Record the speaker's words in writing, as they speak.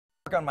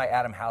On my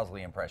Adam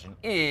Housley impression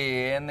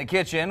in the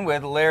kitchen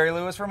with Larry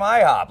Lewis from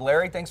IHOP.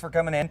 Larry, thanks for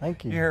coming in.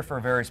 Thank you. You're here for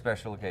a very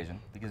special occasion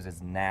because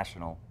it's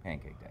National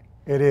Pancake Day.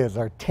 It is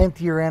our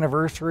 10th year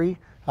anniversary.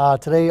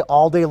 Today,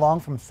 all day long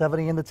from 7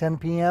 a.m. to 10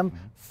 p.m.,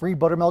 free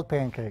buttermilk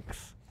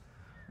pancakes.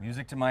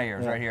 Music to my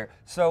ears right here.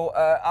 So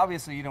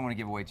obviously you don't want to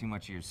give away too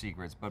much of your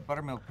secrets, but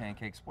buttermilk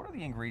pancakes, what are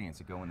the ingredients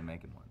that go into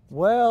making one?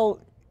 Well,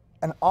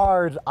 and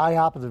ours,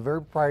 IHOP is a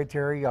very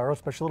proprietary, our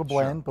special little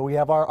blend, but we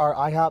have our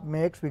IHOP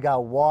mix, we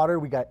got water,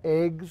 we got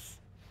eggs.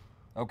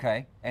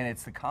 Okay, and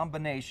it's the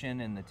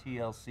combination and the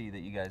TLC that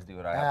you guys do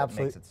at IHOP Absolutely.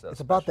 that makes it so it's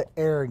special. about the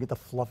air and get the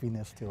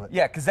fluffiness to it.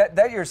 Yeah, because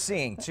that you're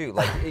seeing too.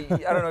 Like,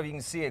 I don't know if you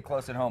can see it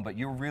close at home, but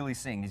you're really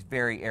seeing these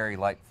very airy,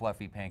 light,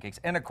 fluffy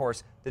pancakes. And of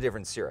course, the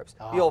different syrups.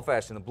 The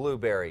old-fashioned, the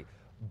blueberry,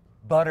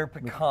 butter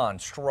pecan,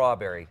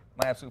 strawberry,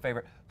 my absolute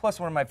favorite. Plus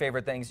one of my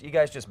favorite things, you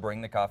guys just bring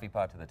the coffee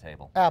pot to the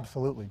table.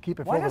 Absolutely. Keep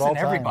it Why filled at all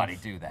doesn't everybody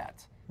times. do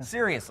that?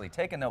 Seriously,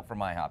 take a note from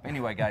IHOP.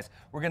 Anyway, guys,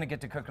 we're going to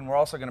get to cooking. We're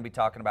also going to be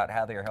talking about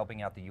how they are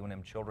helping out the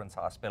UNM Children's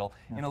Hospital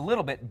in a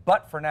little bit,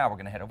 but for now, we're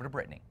going to head over to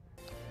Brittany.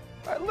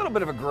 A little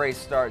bit of a great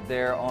start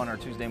there on our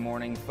Tuesday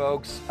morning,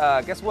 folks.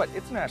 Guess what?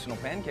 It's National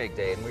Pancake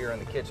Day, and we are in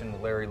the kitchen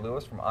with Larry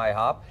Lewis from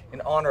IHOP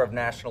in honor of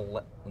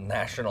National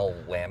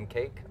Lamb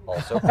Cake,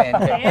 also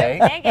Pancake Day.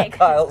 Pancake.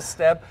 Kyle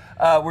Stepp.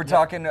 We're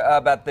talking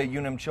about the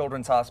UNM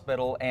Children's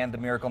Hospital and the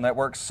Miracle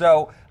Network.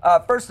 So,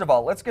 first of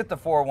all, let's get the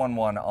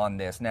 411 on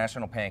this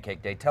National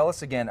Pancake Day. Tell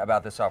us again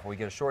about this offer. We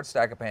get a short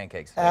stack of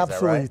pancakes today,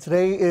 Absolutely. Is that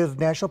right? Today is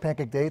National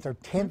Pancake Day. It's our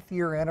 10th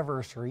year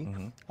anniversary.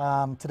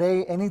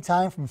 Today,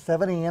 anytime from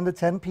 7 a.m. to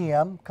 10 p.m.,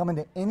 come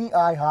into any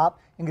IHOP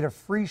and get a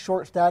free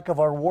short stack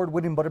of our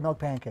award-winning buttermilk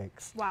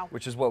pancakes. Wow.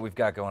 Which is what we've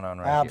got going on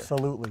right here.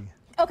 Absolutely.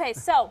 Okay,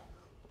 so,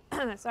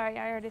 sorry,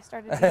 I already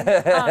started.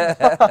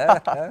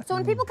 So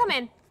when people come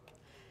in,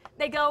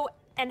 they go,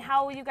 and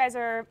how you guys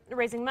are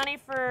raising money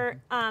for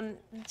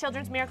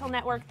Children's Miracle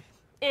Network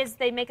is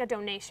they make a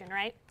donation,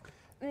 right?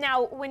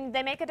 Now, when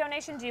they make a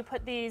donation, do you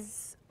put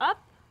these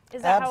up?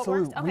 Is that how it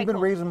works? Okay, We've been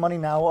cool. raising money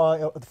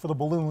now for the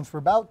balloons for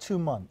about 2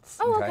 months.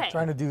 Oh, okay.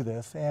 Trying to do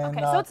this. And,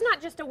 Okay, so it's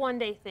not just a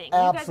one-day thing. You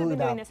guys have absolutely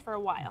been doing not. this for a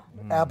while.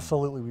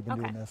 Absolutely, we've been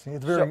Okay. doing this.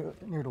 It's very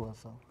near to us.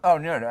 So. Oh,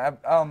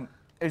 no.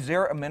 Is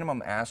there a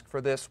minimum ask for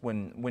this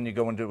when you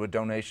go into a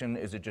donation?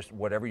 Is it just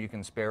whatever you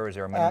can spare? Is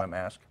there a minimum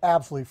ask?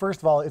 Absolutely.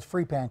 First of all, it's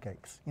free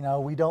pancakes. You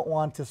know, we don't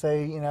want to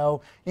say, you know,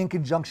 in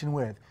conjunction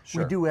with.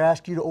 Sure. We do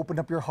ask you to open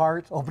up your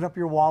hearts, open up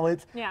your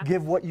wallets, Yeah.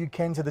 give what you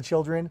can to the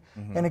children.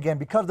 And again,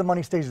 because the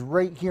money stays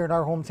right here in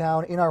our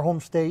hometown, in our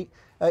home state,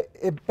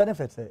 it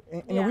benefits it.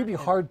 And Yeah. we'd be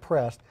hard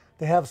pressed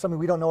to have somebody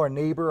we don't know, our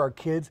neighbor, our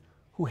kids,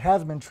 who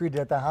has been treated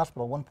at that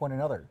hospital at one point or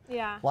another.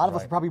 Yeah. A lot of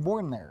us are probably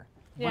born there.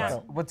 Yeah.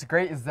 What's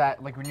great is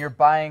that, like, when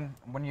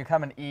you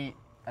come and eat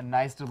a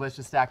nice,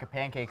 delicious stack of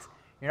pancakes,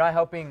 you're not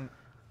helping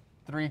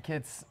 3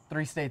 kids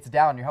 3 states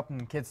down. You're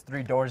helping kids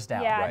 3 doors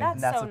down. Yeah, right?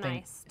 And that's so the thing.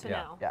 nice to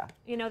Yeah. know. Yeah.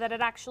 You know, that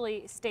it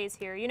actually stays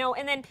here. You know,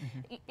 and then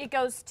it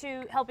goes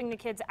to helping the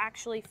kids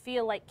actually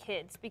feel like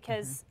kids,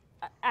 because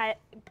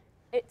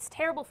it's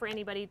terrible for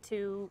anybody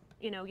to,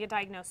 you know, get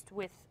diagnosed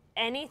with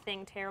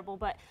anything terrible,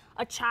 but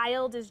a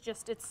child is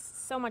just, it's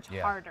so much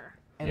harder.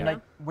 And Yeah.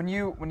 like when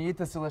you eat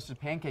this delicious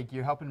pancake,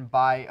 you're helping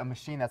buy a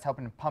machine that's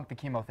helping to pump the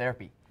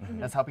chemotherapy.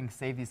 That's helping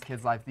save these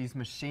kids' lives. These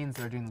machines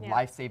that are doing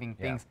life-saving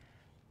things.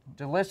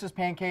 Delicious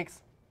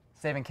pancakes,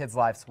 saving kids'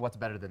 lives. What's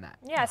better than that?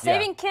 Yeah,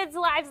 saving kids'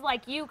 lives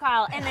like you,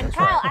 Kyle. And then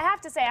Kyle, I have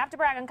to say, I have to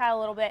brag on Kyle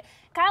a little bit.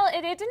 Kyle,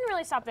 it didn't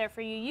really stop there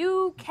for you.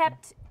 You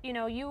kept, you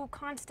know, you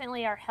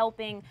constantly are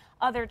helping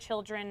other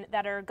children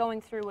that are going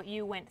through what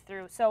you went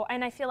through. So,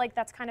 and I feel like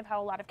that's kind of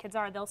how a lot of kids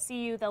are. They'll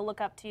see you, they'll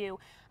look up to you,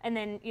 and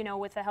then, you know,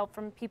 with the help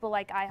from people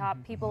like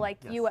IHOP, people like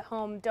you at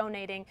home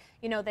donating,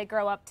 you know, they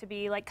grow up to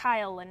be like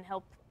Kyle and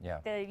help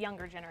the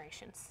younger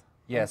generations.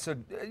 Yeah, so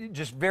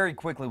just very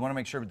quickly, want to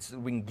make sure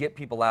we can get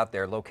people out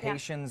there,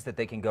 locations that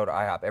they can go to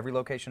IHOP. Every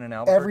location in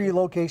Albuquerque? Every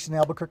location in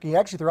Albuquerque,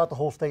 actually throughout the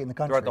whole state and the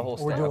country. Throughout the whole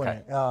We're state, doing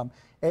okay.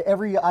 it.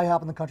 Every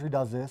IHOP in the country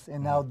does this,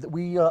 and now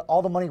we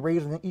all the money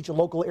raised in each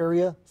local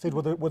area stays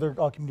with their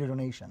community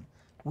donation.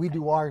 We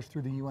do ours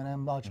through the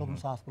UNM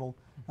Children's Hospital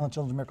and the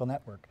Children's Miracle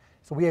Network.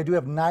 So we do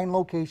have 9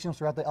 locations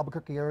throughout the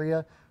Albuquerque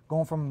area,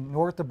 going from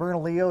north to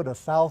Bernalillo to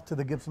south to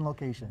the Gibson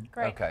location.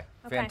 Great. Okay,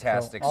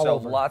 fantastic. So, So, all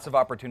over. lots of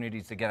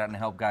opportunities to get out and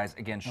help, guys.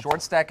 Again,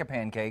 short stack of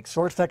pancakes.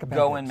 Short stack of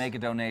Go pancakes. and make a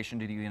donation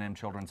to the UNM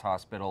Children's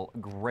Hospital.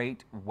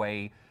 Great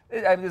way.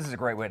 I mean, this is a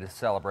great way to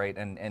celebrate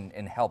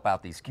and help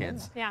out these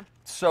kids. Yeah.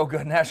 So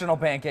good. National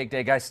Pancake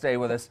Day. Guys, stay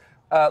with us.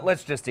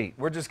 Let's just eat.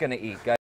 We're just going to eat, guys.